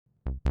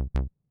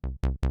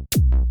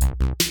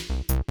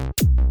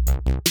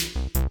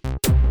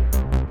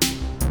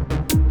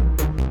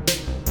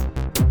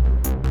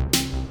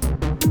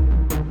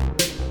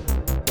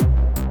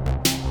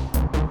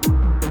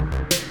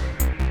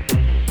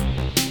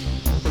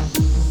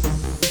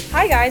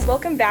guys,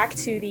 welcome back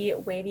to the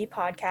Wavy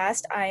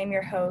Podcast. I am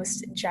your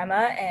host,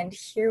 Gemma, and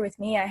here with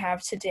me I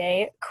have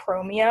today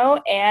Chromeo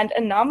and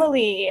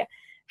Anomaly.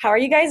 How are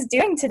you guys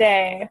doing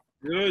today?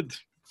 Good.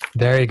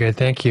 Very good,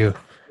 thank you.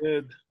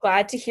 Good.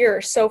 Glad to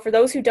hear. So for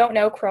those who don't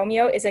know,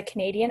 Chromeo is a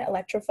Canadian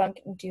electrofunk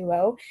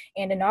duo,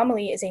 and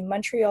Anomaly is a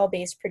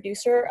Montreal-based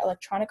producer,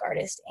 electronic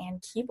artist,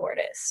 and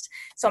keyboardist.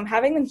 So I'm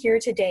having them here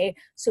today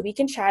so we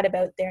can chat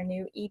about their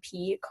new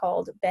EP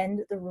called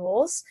Bend the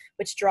Rules,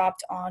 which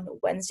dropped on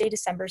Wednesday,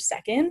 December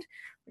 2nd,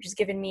 which has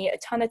given me a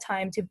ton of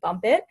time to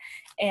bump it.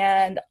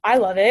 And I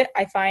love it.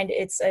 I find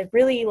it's a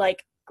really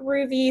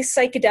groovy,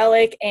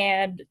 psychedelic,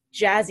 and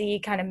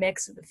jazzy kind of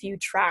mix of a few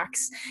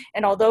tracks.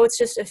 And although it's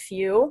just a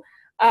few,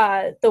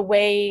 the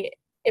way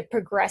it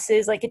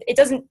progresses, it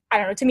doesn't, I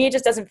don't know, to me it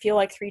just doesn't feel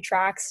like 3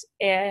 tracks.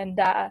 And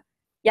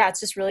it's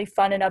just really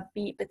fun and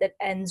upbeat, but that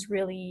ends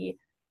really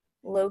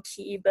low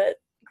key but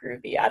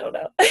groovy. I don't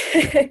know.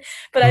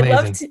 But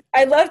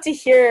I'd love to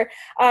hear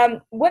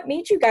what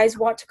made you guys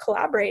want to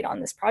collaborate on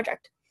this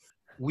project.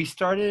 We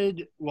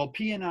started,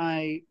 P and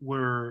I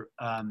were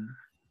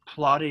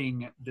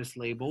plotting this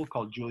label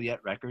called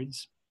Juliet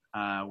Records,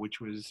 which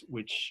was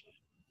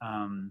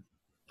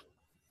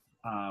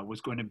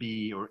going to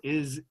be, or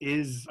is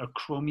a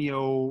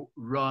Chromeo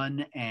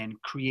run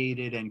and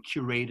created and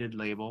curated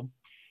label.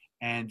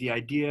 And the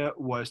idea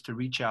was to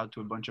reach out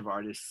to a bunch of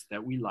artists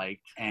that we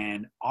liked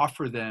and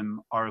offer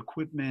them our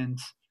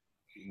equipment,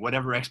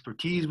 whatever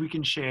expertise we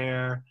can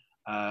share,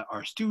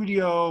 our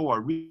studio,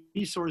 our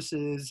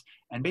resources,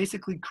 and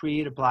basically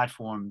create a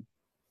platform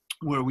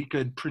where we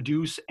could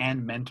produce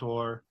and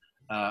mentor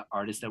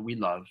artists that we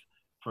love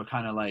for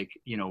kind of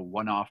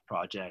one-off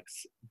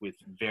projects with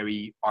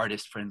very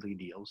artist-friendly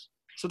deals.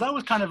 So that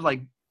was kind of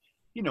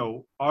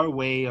our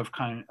way of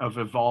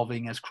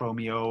evolving as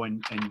Chromeo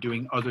and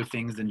doing other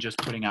things than just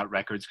putting out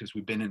records, because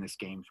we've been in this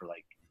game for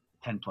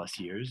 10 plus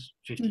years,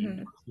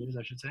 15 plus years,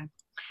 I should say.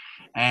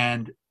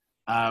 And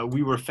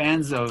we were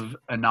fans of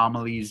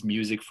Anomaly's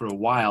music for a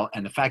while,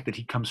 and the fact that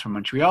he comes from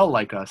Montreal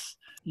like us,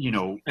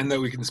 and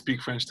that we can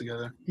speak French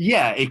together.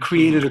 Yeah, it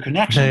created a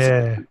connection.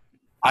 Yeah.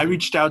 I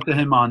reached out to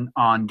him on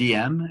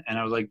DM, and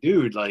I was like,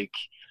 dude,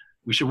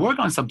 we should work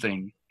on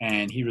something.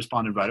 And he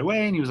responded right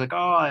away, and he was like,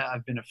 oh,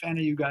 I've been a fan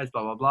of you guys,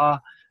 blah, blah, blah.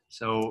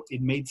 So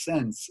it made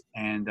sense.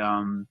 And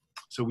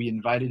so we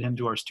invited him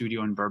to our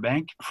studio in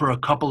Burbank for a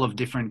couple of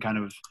different kind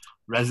of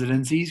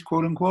residencies,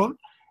 quote unquote.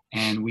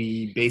 And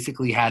we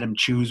basically had him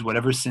choose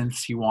whatever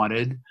synths he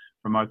wanted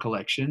from our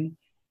collection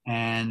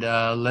and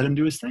let him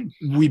do his thing.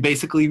 We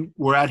basically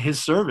were at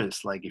his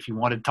service. If he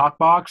wanted talk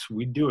box,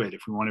 we'd do it.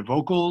 If we wanted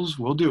vocals,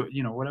 we'll do it,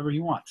 whatever he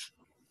wants.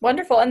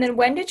 Wonderful. And then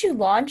when did you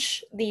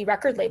launch the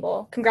record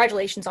label?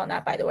 Congratulations on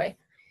that, by the way.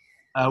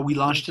 We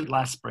launched it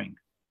last spring.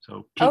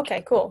 So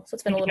okay, cool. So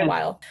it's been a little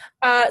while.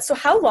 So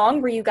how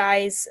long were you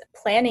guys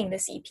planning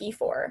this EP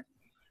for?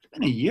 It's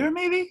been a year,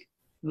 maybe?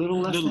 A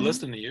little less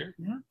than a year.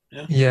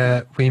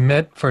 Yeah, we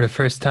met for the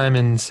first time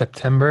in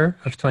September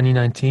of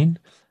 2019.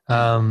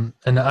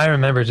 And I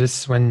remember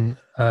just when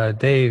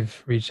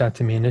Dave reached out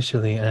to me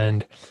initially,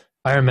 and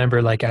I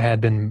remember I had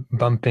been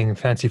bumping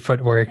Fancy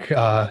Footwork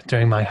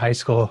during my high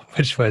school,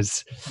 which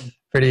was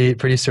pretty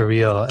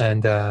surreal.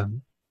 And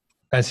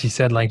as he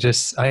said,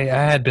 I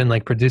had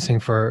been producing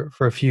for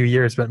a few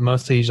years, but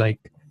mostly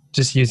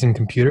just using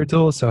computer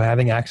tools. So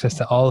having access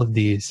to all of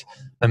these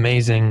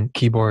amazing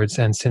keyboards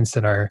and synths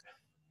that are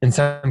in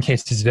some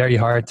cases very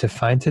hard to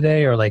find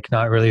today, or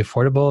not really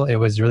affordable, it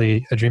was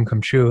really a dream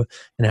come true.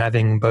 And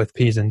having both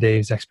P's and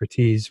Dave's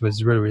expertise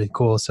was really, really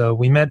cool. So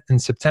we met in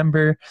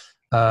September,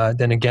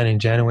 then again in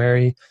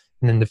January,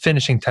 and then the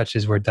finishing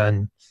touches were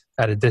done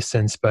at a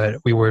distance, but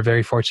we were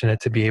very fortunate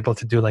to be able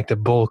to do the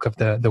bulk of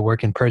the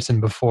work in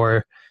person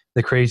before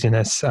the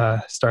craziness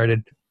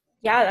started.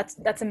 Yeah,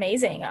 that's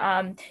amazing.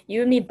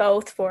 You and me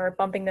both for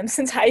bumping them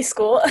since high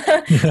school.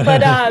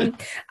 But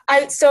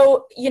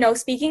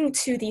speaking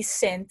to these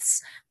synths,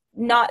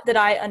 not that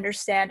I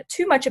understand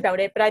too much about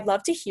it, but I'd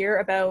love to hear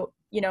about,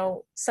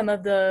 some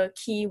of the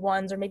key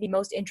ones or maybe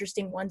most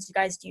interesting ones you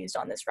guys used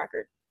on this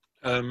record.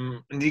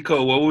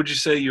 Nico, what would you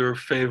say your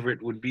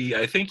favorite would be?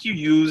 I think you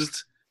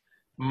used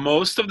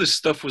most of the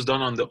stuff was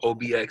done on the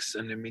OBX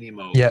and the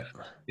Minimoog. Yeah.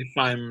 If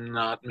I'm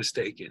not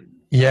mistaken.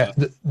 Yeah,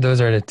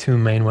 those are the two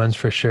main ones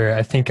for sure.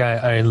 I think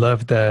I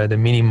love the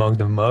Minimoog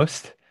the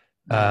most.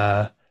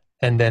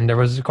 And then there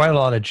was quite a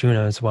lot of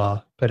Juno as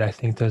well, but I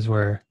think those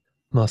were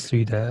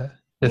mostly the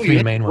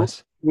three main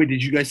ones. Wait,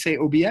 did you guys say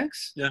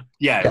OBX? Yeah.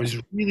 Yeah, it was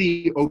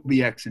really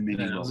OBX and Minimoog.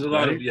 Yeah, there's a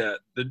lot of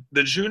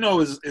the Juno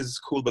is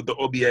cool, but the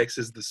OBX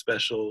is the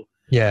special.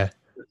 Yeah.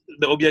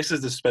 The OBX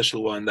is the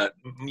special one that,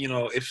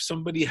 if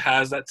somebody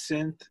has that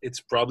synth,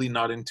 it's probably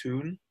not in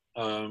tune.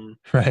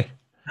 Right.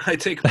 I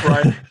take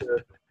pride in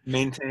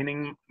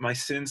maintaining my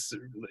synths,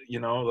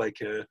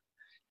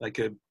 like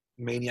a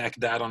maniac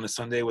dad on a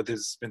Sunday with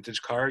his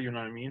vintage car, you know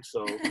what I mean?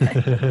 So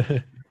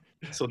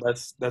so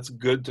that's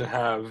good to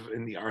have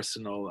in the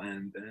arsenal,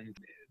 and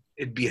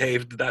it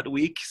behaved that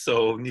week,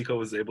 so Nico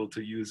was able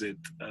to use it.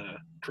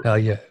 Hell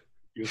yeah.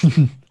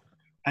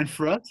 And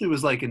for us, it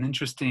was an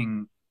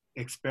interesting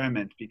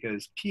experiment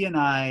because P and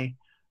I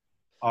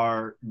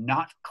are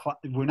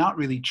we're not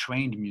really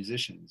trained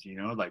musicians, you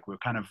know, like we're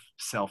kind of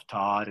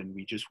self-taught and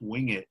we just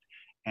wing it.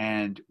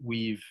 And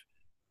we've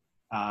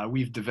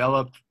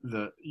developed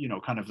the, you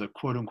know, kind of the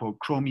quote unquote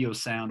Chromeo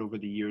sound over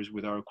the years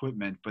with our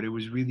equipment. But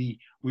we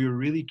were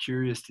really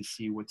curious to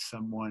see what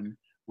someone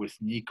with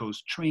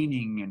Nico's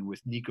training and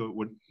with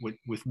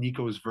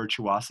Nico's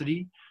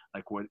virtuosity,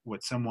 like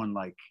what someone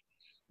like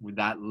with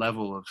that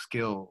level of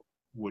skill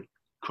would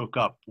cook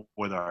up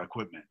with our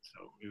equipment.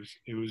 So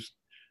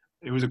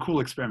it was a cool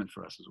experiment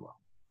for us as well.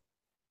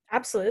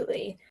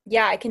 Absolutely.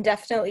 Yeah, I can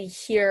definitely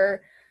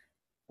hear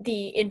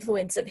the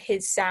influence of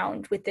his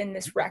sound within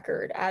this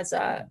record as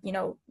you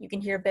know, you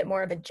can hear a bit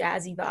more of a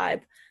jazzy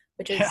vibe,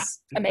 which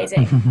is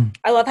amazing.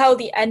 I love how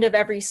the end of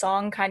every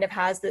song kind of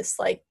has this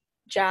like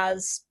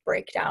jazz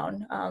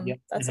breakdown.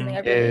 That's something I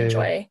really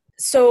enjoy.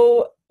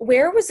 So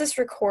where was this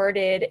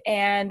recorded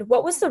and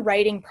what was the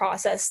writing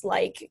process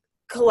like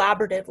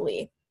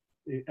collaboratively?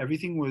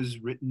 Everything was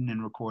written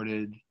and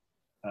recorded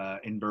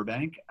in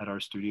Burbank at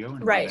our studio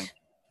in Right. Burbank,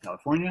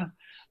 California,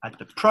 at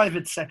the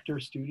Private Sector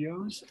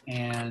Studios.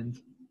 And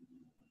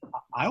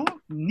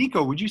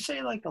Nico, would you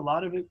say like a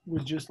lot of it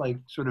was just like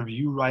sort of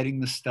you writing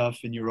the stuff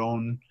in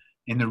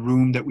the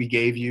room that we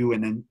gave you,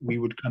 and then we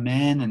would come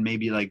in and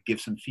maybe like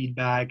give some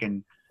feedback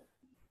and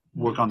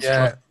work on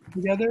stuff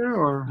together?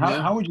 Or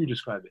how would you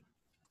describe it?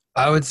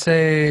 I would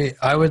say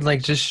I would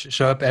like just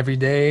show up every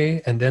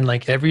day, and then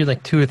like every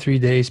like 2 or 3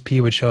 days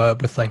P would show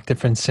up with like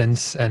different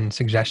synths and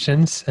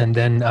suggestions, and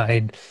then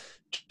I'd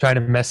try to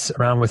mess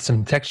around with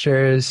some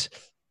textures.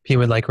 P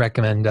would like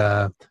recommend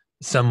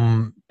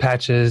some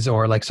patches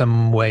or like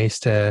some ways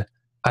to,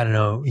 I don't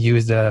know,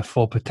 use the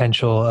full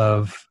potential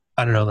of,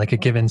 I don't know, like a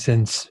given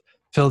synth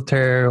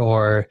filter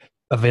or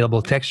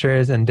available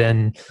textures, and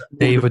then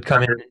Dave would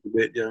come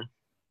in.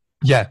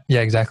 Yeah,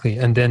 exactly.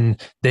 And then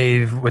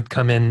Dave would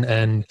come in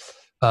and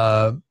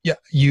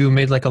you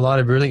made like a lot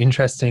of really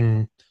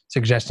interesting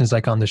suggestions,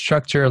 like on the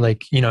structure,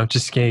 like, you know,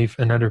 just gave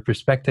another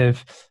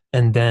perspective.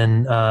 And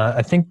then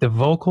I think the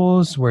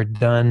vocals were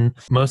done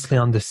mostly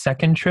on the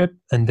second trip,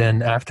 and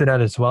then after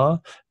that as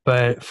well.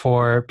 But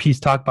for Peace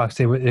Talkbox,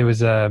 it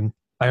was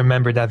I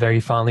remember that very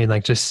fondly,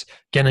 like just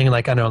getting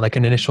like, I don't know, like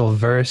an initial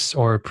verse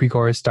or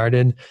pre-chorus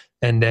started,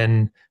 and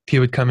then P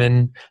would come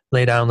in,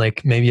 lay down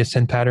like maybe a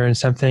synth pattern or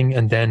something,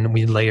 and then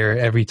we layer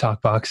every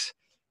talk box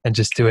and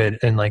just do it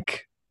in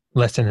like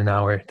less than an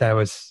hour. That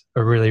was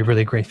a really,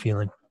 really great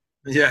feeling.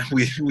 Yeah,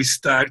 we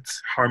stacked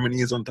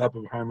harmonies on top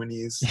of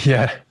harmonies.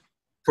 Yeah.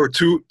 For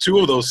two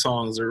of those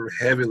songs are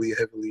heavily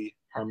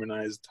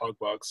harmonized talk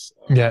box.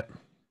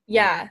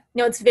 Yeah,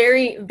 no, it's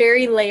very,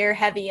 very layer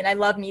heavy, and I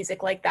love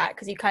music like that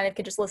because you kind of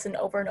can just listen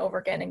over and over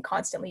again and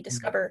constantly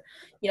discover,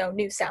 you know,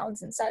 new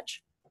sounds and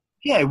such.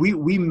 Yeah, we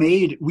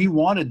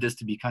wanted this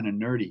to be kind of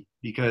nerdy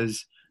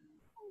because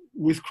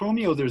with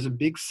Chromeo, there's a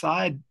big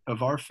side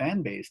of our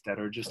fan base that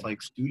are just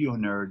like studio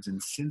nerds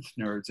and synth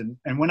nerds.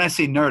 And when I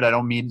say nerd, I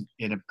don't mean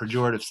in a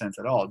pejorative sense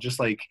at all. Just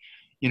like,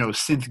 you know,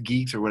 synth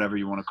geeks or whatever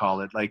you want to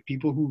call it. Like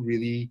people who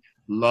really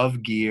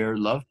love gear,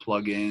 love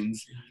plugins.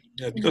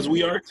 Yeah, because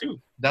we are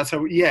too. That's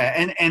how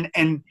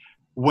and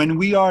when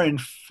we are in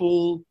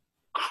full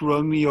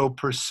Chromeo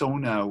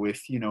persona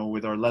with, you know,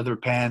 with our leather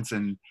pants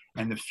and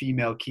the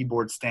female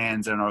keyboard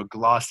stands and our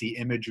glossy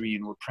imagery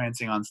and we're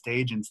prancing on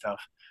stage and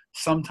stuff,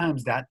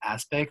 sometimes that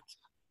aspect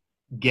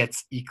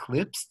gets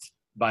eclipsed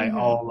by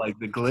all like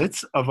the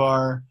glitz of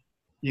our,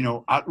 you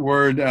know,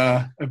 outward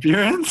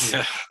appearance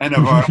and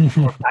of our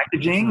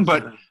packaging.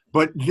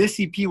 But this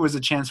EP was a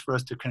chance for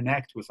us to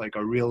connect with like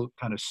a real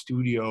kind of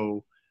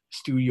studio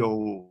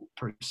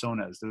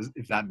personas,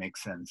 if that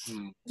makes sense.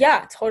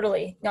 Yeah,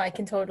 totally. No, I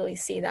can totally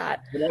see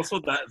that. But also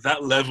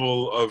that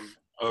level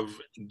of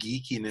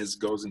geekiness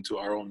goes into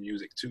our own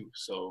music too.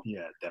 So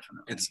yeah,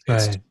 definitely.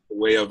 It's a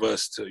way of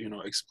us to, you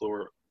know,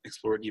 explore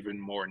it even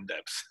more in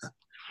depth.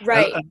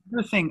 Right.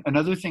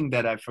 Another thing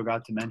that I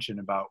forgot to mention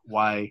about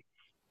why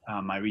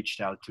I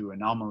reached out to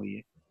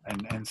Anomaly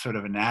and sort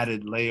of an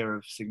added layer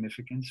of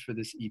significance for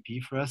this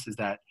EP for us is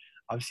that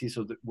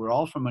obviously, we're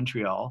all from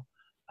Montreal.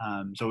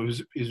 So it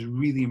was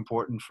really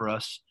important for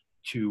us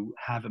to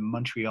have a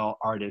Montreal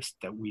artist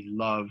that we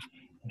love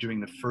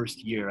during the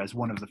first year as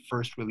one of the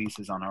first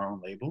releases on our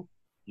own label.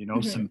 You know,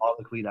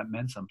 symbolically that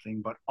meant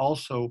something, but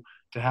also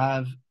to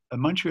have a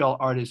Montreal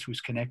artist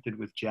who's connected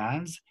with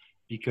jazz,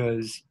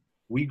 because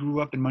we grew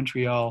up in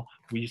Montreal.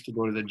 We used to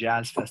go to the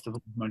Jazz Festival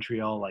in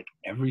Montreal like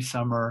every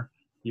summer.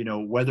 You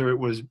know, whether it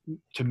was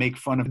to make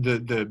fun of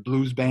the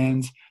blues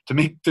bands, to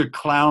make the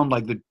clown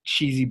like the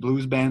cheesy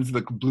blues bands,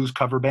 the blues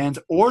cover bands,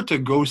 or to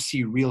go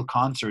see real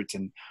concerts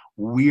and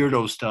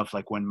weirdo stuff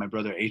like when my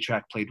brother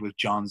A-Track played with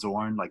John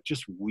Zorn, like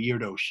just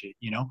weirdo shit,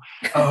 you know?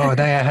 Oh,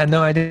 I had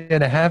no idea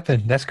that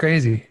happened. That's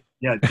crazy.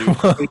 Yeah,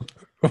 dude.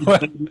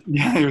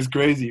 Yeah, it was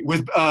crazy.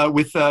 With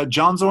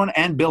John Zorn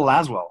and Bill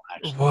Laswell,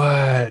 actually.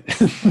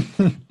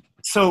 What?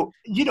 So,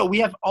 you know, we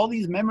have all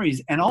these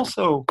memories, and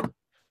also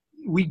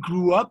we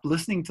grew up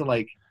listening to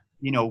like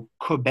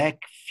Quebec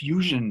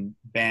fusion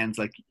bands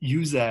like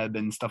UZEB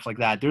and stuff like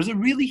that. There's a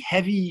really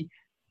heavy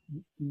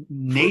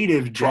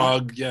native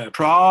Prague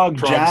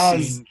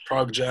jazz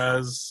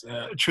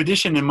yeah.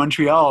 tradition in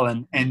Montreal,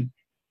 and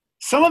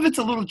some of it's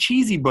a little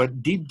cheesy,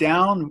 but deep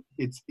down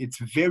it's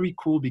very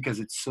cool because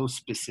it's so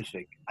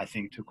specific, I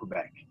think, to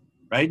Quebec.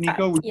 Right,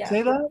 Nico? Would you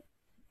say that?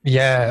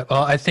 Yeah,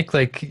 well, I think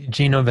like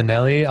Gino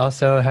Vanelli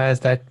also has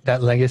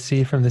that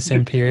legacy from the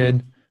same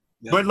period.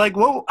 Yeah. But like,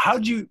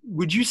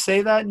 would you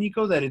say that,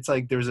 Nico, that it's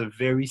like there's a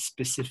very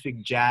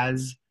specific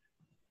jazz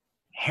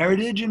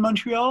heritage in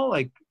Montreal?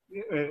 Like,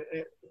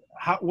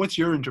 what's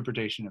your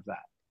interpretation of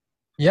that?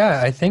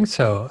 Yeah, I think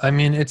so. I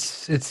mean,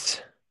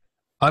 it's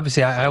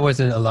obviously I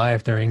wasn't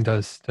alive during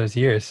those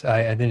years.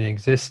 I didn't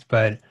exist,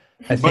 but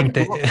I think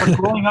but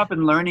growing up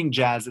and learning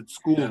jazz at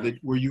school,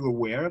 were you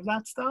aware of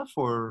that stuff,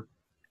 or?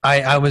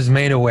 I was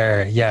made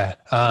aware, yeah.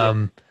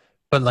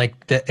 But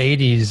like the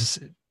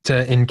 80s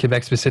in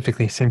Quebec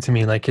specifically seemed to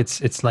me like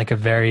it's like a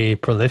very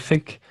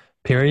prolific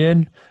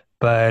period,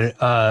 but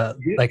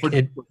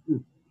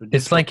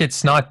it's like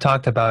it's not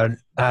talked about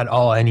at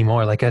all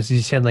anymore. Like as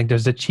you said, like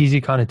there's a cheesy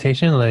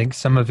connotation, like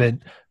some of it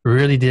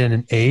really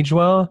didn't age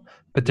well,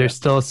 but there's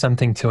still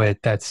something to it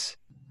that's,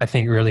 I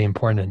think, really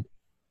important.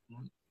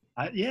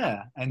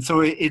 Yeah, and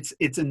so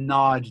it's a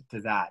nod to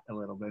that a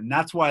little bit, and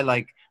that's why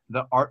like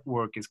the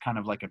artwork is kind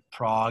of like a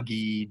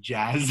proggy,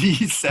 jazzy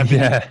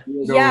 70s.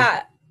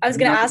 Yeah, I was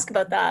gonna ask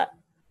about that.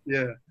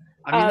 Yeah,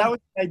 I mean that was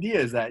the idea,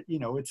 is that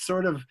it's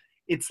sort of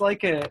it's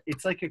like a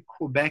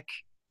Quebec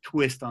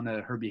twist on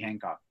a Herbie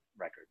Hancock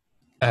record.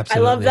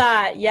 Absolutely. I love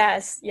that.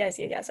 Yes.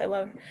 I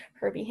love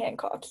Herbie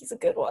Hancock. He's a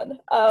good one.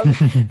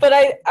 But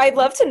I'd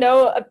love to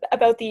know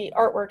about the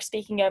artwork.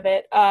 Speaking of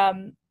it,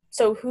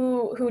 so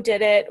who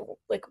did it?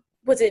 Like,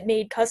 was it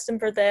made custom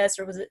for this,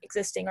 or was it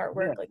existing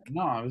artwork? Yeah,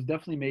 no, it was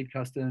definitely made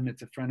custom.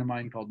 It's a friend of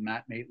mine called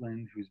Matt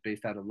Maitland, who's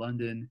based out of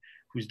London,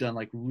 who's done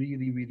like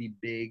really, really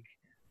big,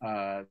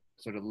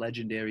 sort of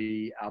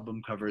legendary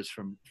album covers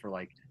for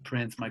like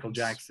Prince, Michael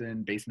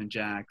Jackson, Basement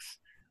Jaxx,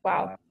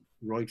 wow,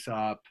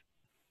 Röyksopp.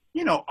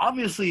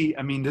 Obviously,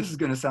 I mean, this is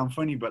gonna sound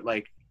funny, but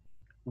like,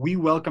 we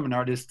welcome an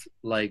artist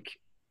like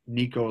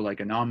Nico, like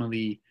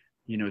Anomaly,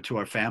 to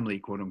our family,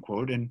 quote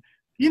unquote, and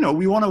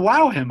we want to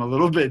wow him a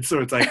little bit. So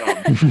it's like,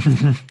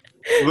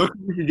 look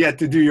what you get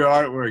to do your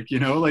artwork,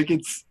 like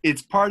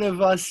it's part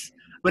of us,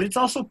 but it's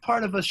also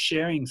part of us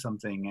sharing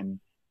something.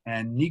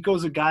 And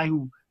Nico's a guy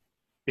who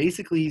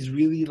basically he's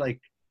really like,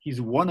 he's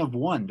one of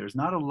one. There's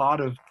not a lot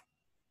of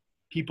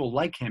people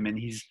like him, and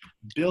he's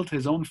built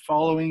his own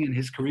following and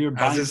his career.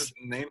 As his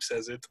name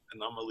says it,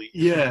 Anomaly.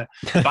 Yeah.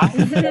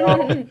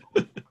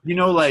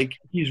 Like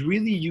he's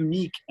really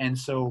unique. And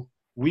so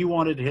we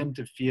wanted him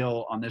to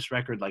feel on this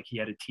record like he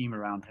had a team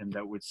around him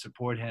that would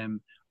support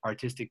him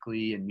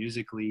artistically and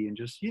musically, and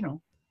just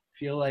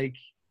feel like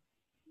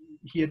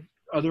he had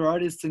other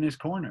artists in his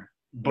corner,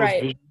 both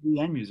visually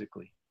and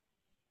musically.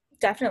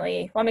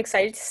 Definitely. Well, I'm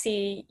excited to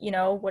see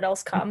what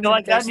else comes.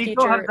 Like that,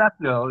 Nico? How does that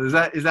feel?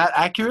 Is that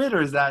accurate,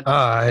 or is that?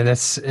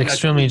 That's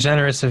extremely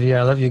generous of you.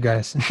 I love you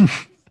guys.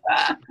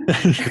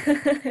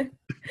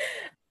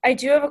 I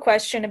do have a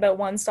question about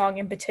one song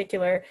in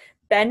particular,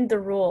 Bend the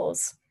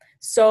Rules.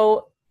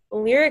 So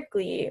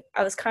lyrically,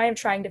 I was kind of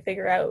trying to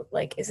figure out,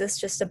 like, is this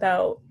just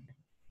about,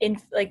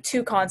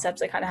 two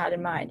concepts I kind of had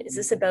in mind. Is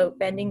this about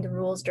bending the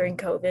rules during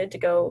COVID to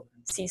go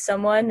see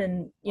someone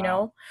and,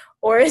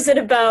 or is it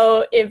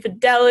about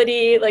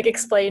infidelity? Like,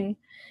 explain,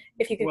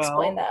 if you could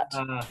explain that.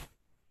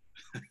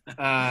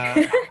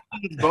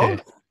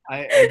 Both.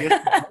 I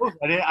guess both.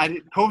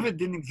 COVID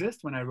didn't exist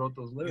when I wrote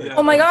those lyrics.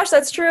 Oh my gosh,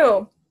 that's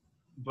true.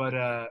 But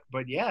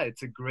yeah,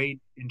 it's a great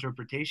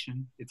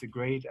interpretation. It's a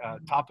great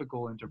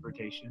topical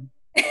interpretation.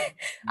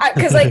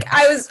 Because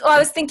I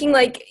was thinking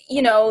like,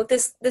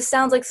 this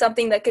sounds like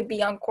something that could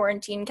be on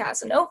Quarantine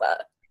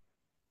Casanova.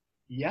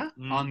 Yeah,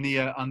 on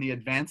the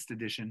advanced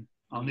edition.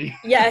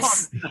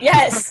 Yes.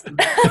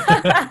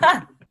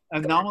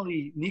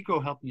 Anomaly, Nico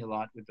helped me a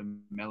lot with the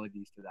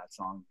melodies to that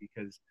song,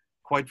 because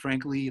quite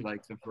frankly,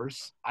 like the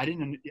verse, I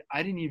didn't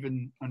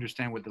even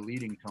understand what the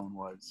leading tone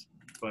was,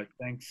 but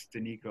thanks to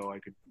Nico, I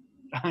could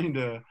find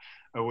a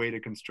way to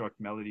construct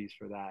melodies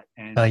for that.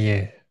 And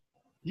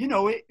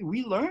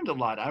we learned a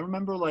lot. I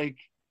remember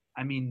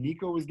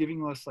Nico was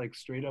giving us like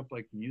straight up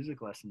like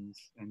music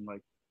lessons, and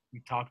like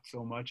we talked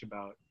so much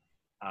about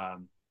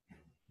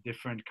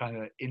different kind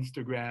of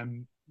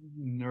Instagram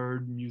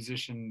nerd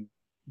musician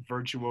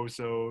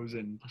virtuosos,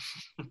 and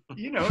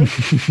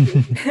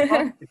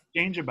it's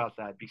exchange about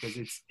that, because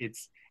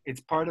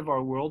it's part of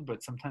our world,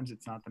 but sometimes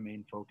it's not the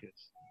main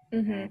focus.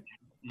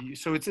 Mm-hmm.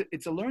 So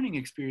it's a learning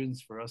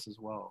experience for us as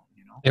well.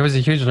 It was a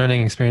huge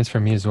learning experience for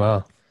me as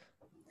well.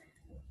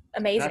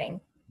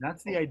 Amazing.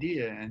 That's the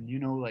idea. And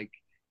like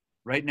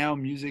right now,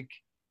 music,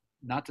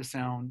 not to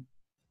sound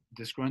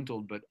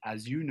disgruntled, but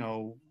as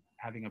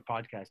having a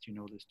podcast,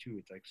 this too,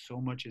 it's like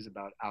so much is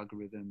about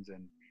algorithms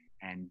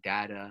and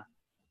data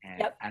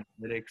and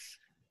analytics,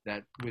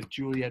 that with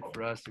Juliet,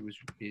 for us,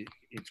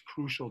 it's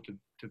crucial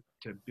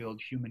to build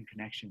human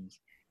connections.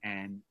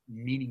 and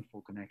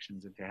meaningful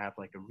connections, and to have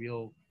like a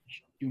real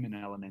human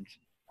element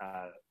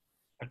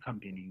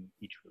accompanying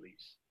each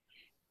release.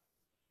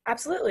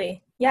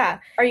 Absolutely. Yeah.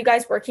 Are you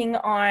guys working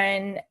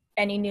on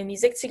any new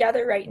music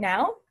together right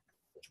now?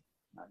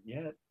 Not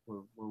yet.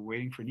 We're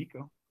waiting for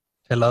Nico.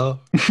 Hello.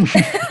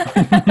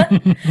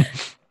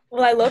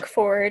 Well, I look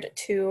forward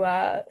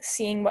to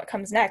seeing what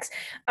comes next.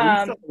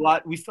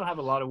 We still have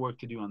a lot of work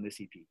to do on this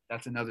EP.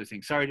 That's another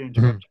thing. Sorry to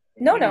interrupt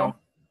you. No.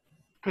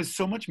 Because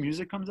so much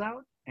music comes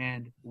out,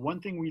 and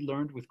one thing we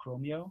learned with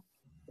Chromeo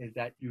is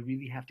that you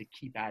really have to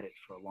keep at it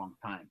for a long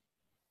time.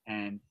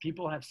 And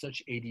people have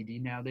such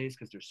ADD nowadays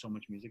because there's so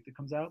much music that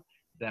comes out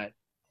that,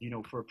 you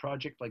know, for a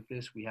project like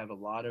this, we have a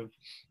lot of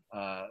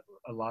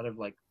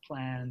like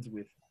plans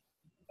with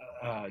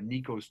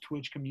Nico's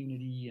Twitch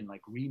community and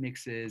like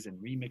remixes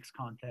and remix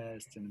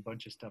contests and a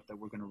bunch of stuff that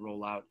we're going to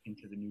roll out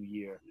into the new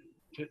year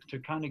to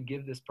kind of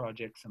give this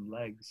project some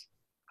legs.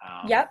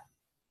 Yep.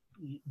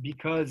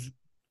 Because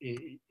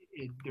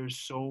there's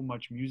so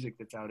much music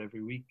that's out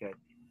every week that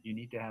you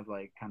need to have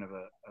like kind of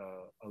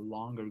a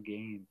longer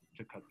game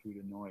to cut through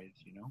the noise,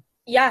 you know?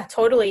 Yeah,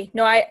 totally.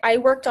 No, I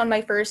worked on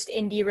my first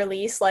indie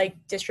release, like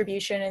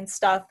distribution and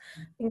stuff.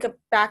 I think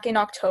back in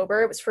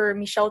October. It was for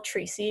Michelle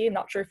Tracy. I'm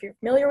not sure if you're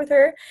familiar with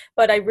her,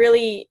 but I've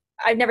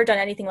never done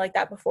anything like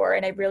that before.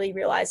 And I really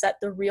realized that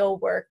the real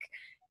work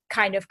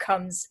kind of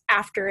comes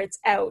after it's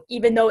out,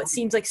 even though it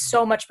seems like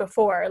so much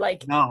before.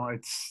 Like, no,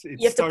 it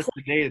starts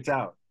the day it's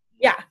out.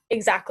 Yeah,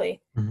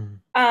 exactly.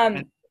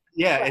 Mm-hmm.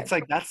 Yeah, it's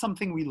like that's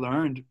something we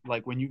learned,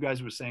 like when you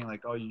guys were saying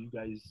like, oh, you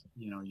guys,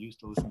 you know, used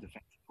to listen to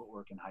Fancy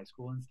Footwork in high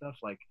school and stuff.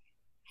 Like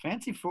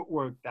Fancy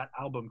Footwork, that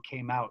album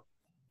came out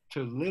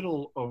to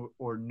little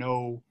or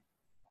no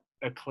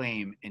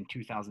acclaim in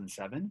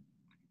 2007,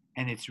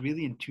 and it's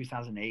really in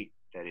 2008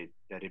 that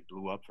it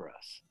blew up for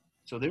us.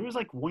 So there was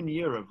like 1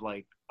 year of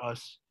like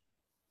us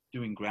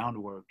doing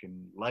groundwork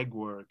and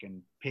legwork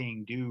and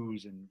paying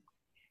dues and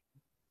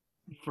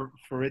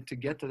for it to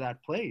get to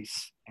that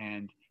place.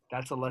 And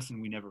that's a lesson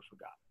we never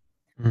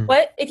forgot.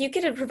 What if you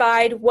could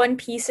provide one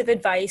piece of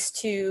advice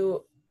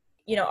to,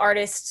 you know,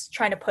 artists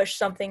trying to push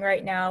something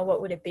right now, what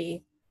would it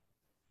be?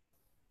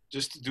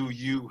 Just do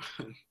you.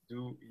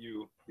 Do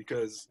you.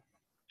 Because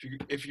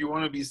if you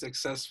want to be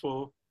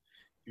successful,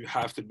 you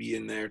have to be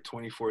in there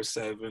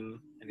 24/7. And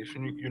if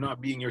you're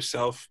not being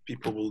yourself,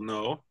 people will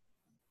know,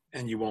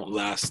 and you won't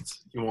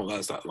last. You won't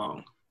last that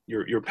long.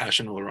 Your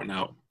passion will run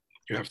out.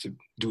 You have to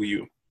do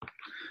you.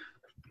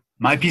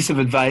 My piece of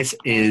advice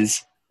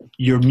is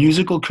your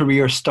musical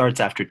career starts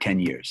after 10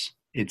 years.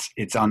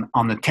 It's on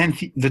the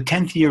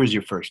 10th year is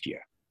your first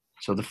year.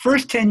 So the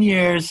first 10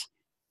 years,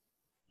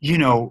 you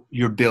know,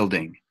 you're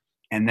building,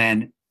 and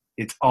then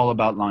it's all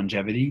about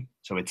longevity.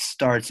 So it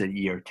starts at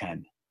year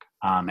 10.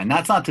 And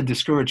that's not to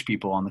discourage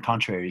people. On the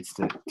contrary, it's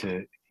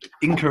to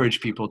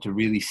encourage people to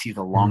really see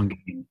the long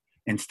game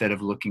instead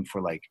of looking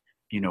for like,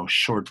 you know,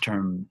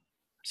 short-term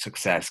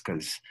success.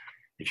 Because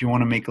if you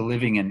want to make a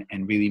living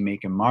and really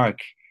make a mark,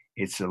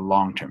 it's a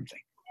long-term thing.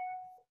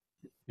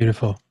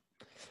 Beautiful.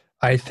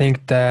 I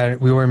think that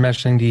we were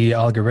mentioning the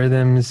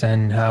algorithms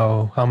and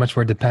how much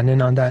we're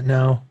dependent on that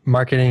now.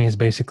 Marketing is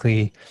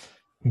basically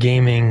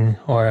gaming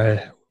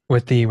or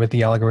with the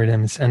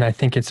algorithms, and I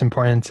think it's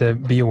important to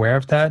be aware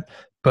of that,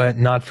 but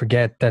not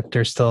forget that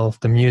there's still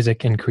the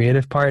music and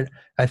creative part.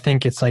 I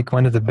think it's like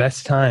one of the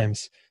best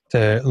times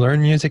to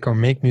learn music or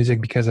make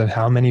music because of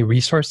how many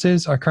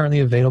resources are currently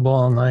available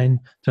online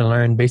to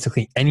learn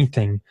basically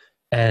anything.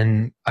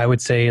 And I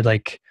would say,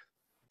 like,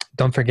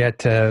 don't forget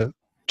to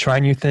try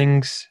new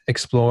things,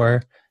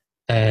 explore,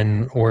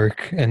 and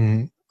work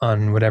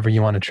on whatever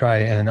you want to try,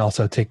 and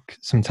also take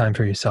some time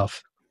for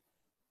yourself.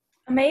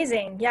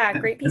 Amazing. Yeah,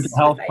 great piece of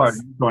health advice. part,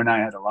 Nico and I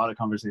had a lot of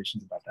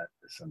conversations about that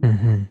this summer.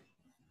 Mm-hmm.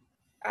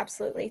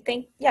 Absolutely.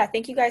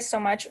 Thank you guys so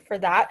much for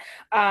that.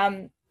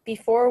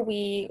 Before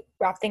we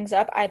wrap things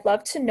up, I'd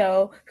love to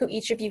know who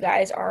each of you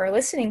guys are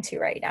listening to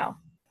right now.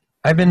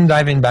 I've been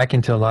diving back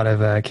into a lot of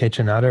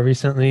Kaytranada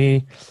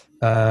recently,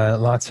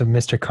 lots of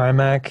Mr.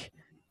 Carmack,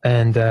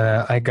 and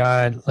I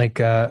got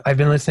like I've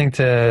been listening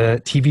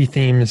to TV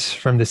themes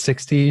from the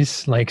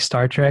 60s, like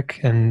Star Trek,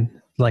 and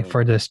like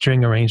for the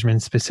string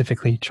arrangements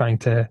specifically, trying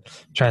to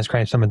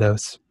transcribe some of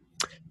those.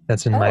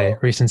 That's in my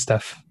recent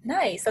stuff.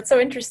 Nice. That's so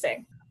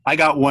interesting. I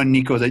got one,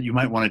 Nico, that you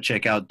might want to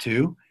check out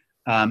too.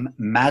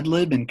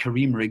 Madlib and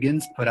Kareem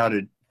Riggins put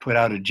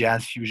out a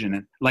jazz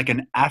fusion, like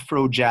an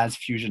Afro jazz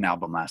fusion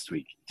album last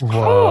week.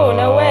 Whoa. Oh,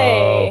 no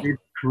way.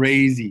 It's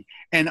crazy.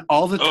 And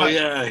all the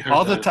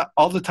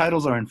all the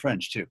titles are in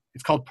French too.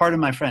 It's called Pardon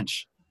My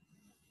French.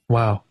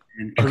 Wow.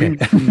 And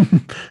Kareem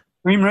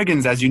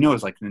Riggins, as you know,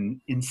 is like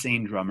an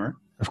insane drummer.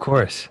 Of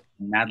course.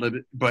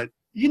 Madlib, but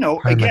you know,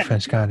 Pardon my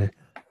French, got it.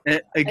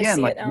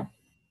 Again, like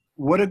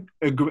what an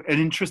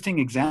interesting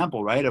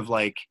example, right? Of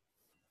like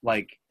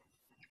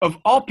of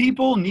all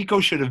people, Nico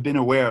should have been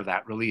aware of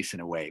that release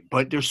in a way.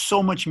 But there's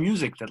so much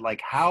music that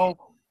like how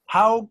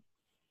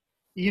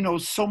you know,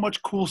 so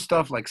much cool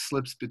stuff like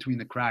slips between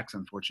the cracks,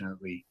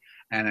 unfortunately.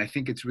 And I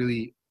think it's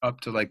really up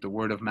to like the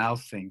word of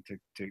mouth thing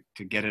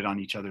to get it on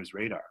each other's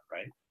radar,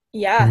 right?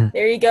 Yeah,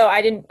 there you go.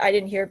 I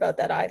didn't hear about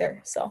that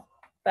either. So,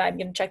 but I'm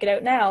gonna check it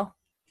out now.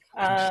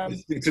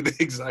 Listening to the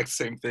exact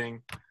same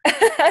thing.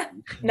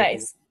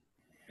 Nice.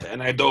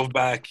 And I dove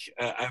back.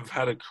 I've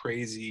had a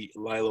crazy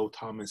Lilo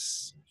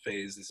Thomas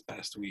phase this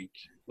past week.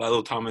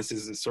 Lilo Thomas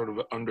is a sort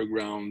of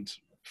underground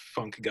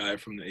funk guy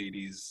from the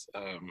 80s.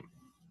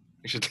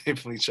 You should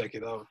definitely check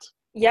it out.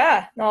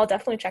 Yeah, no, I'll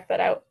definitely check that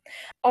out.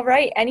 All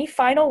right, any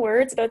final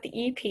words about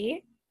the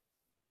EP?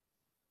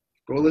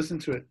 Go listen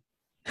to it.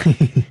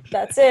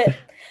 That's it.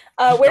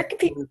 Where can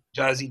people?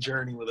 Jazzy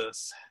journey with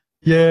us.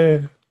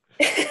 Yeah.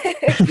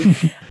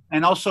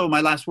 And also,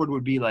 my last word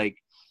would be like,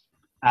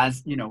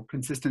 as you know,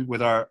 consistent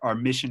with our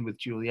mission with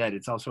Juliet,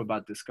 it's also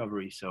about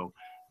discovery. So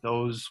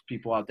those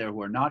people out there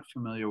who are not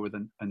familiar with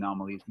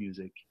Anomaly's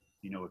music,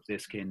 you know, if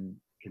this can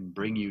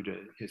bring you to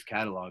his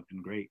catalog,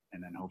 then great.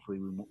 And then hopefully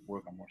we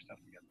work on more stuff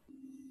together.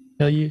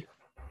 Hell yeah.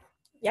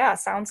 Yeah,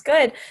 sounds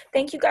good.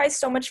 Thank you guys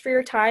so much for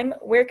your time.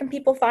 Where can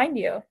people find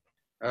you?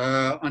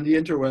 On the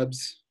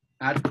interwebs,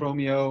 at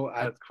Chromio,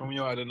 At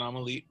Chromio, at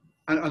Anomaly.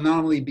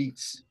 Anomaly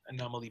Beats.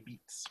 Anomaly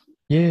Beats.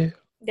 Yeah.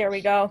 There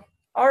we go.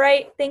 All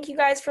right. Thank you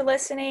guys for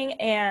listening,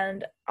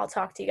 and I'll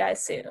talk to you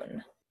guys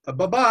soon.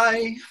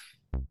 Bye-bye.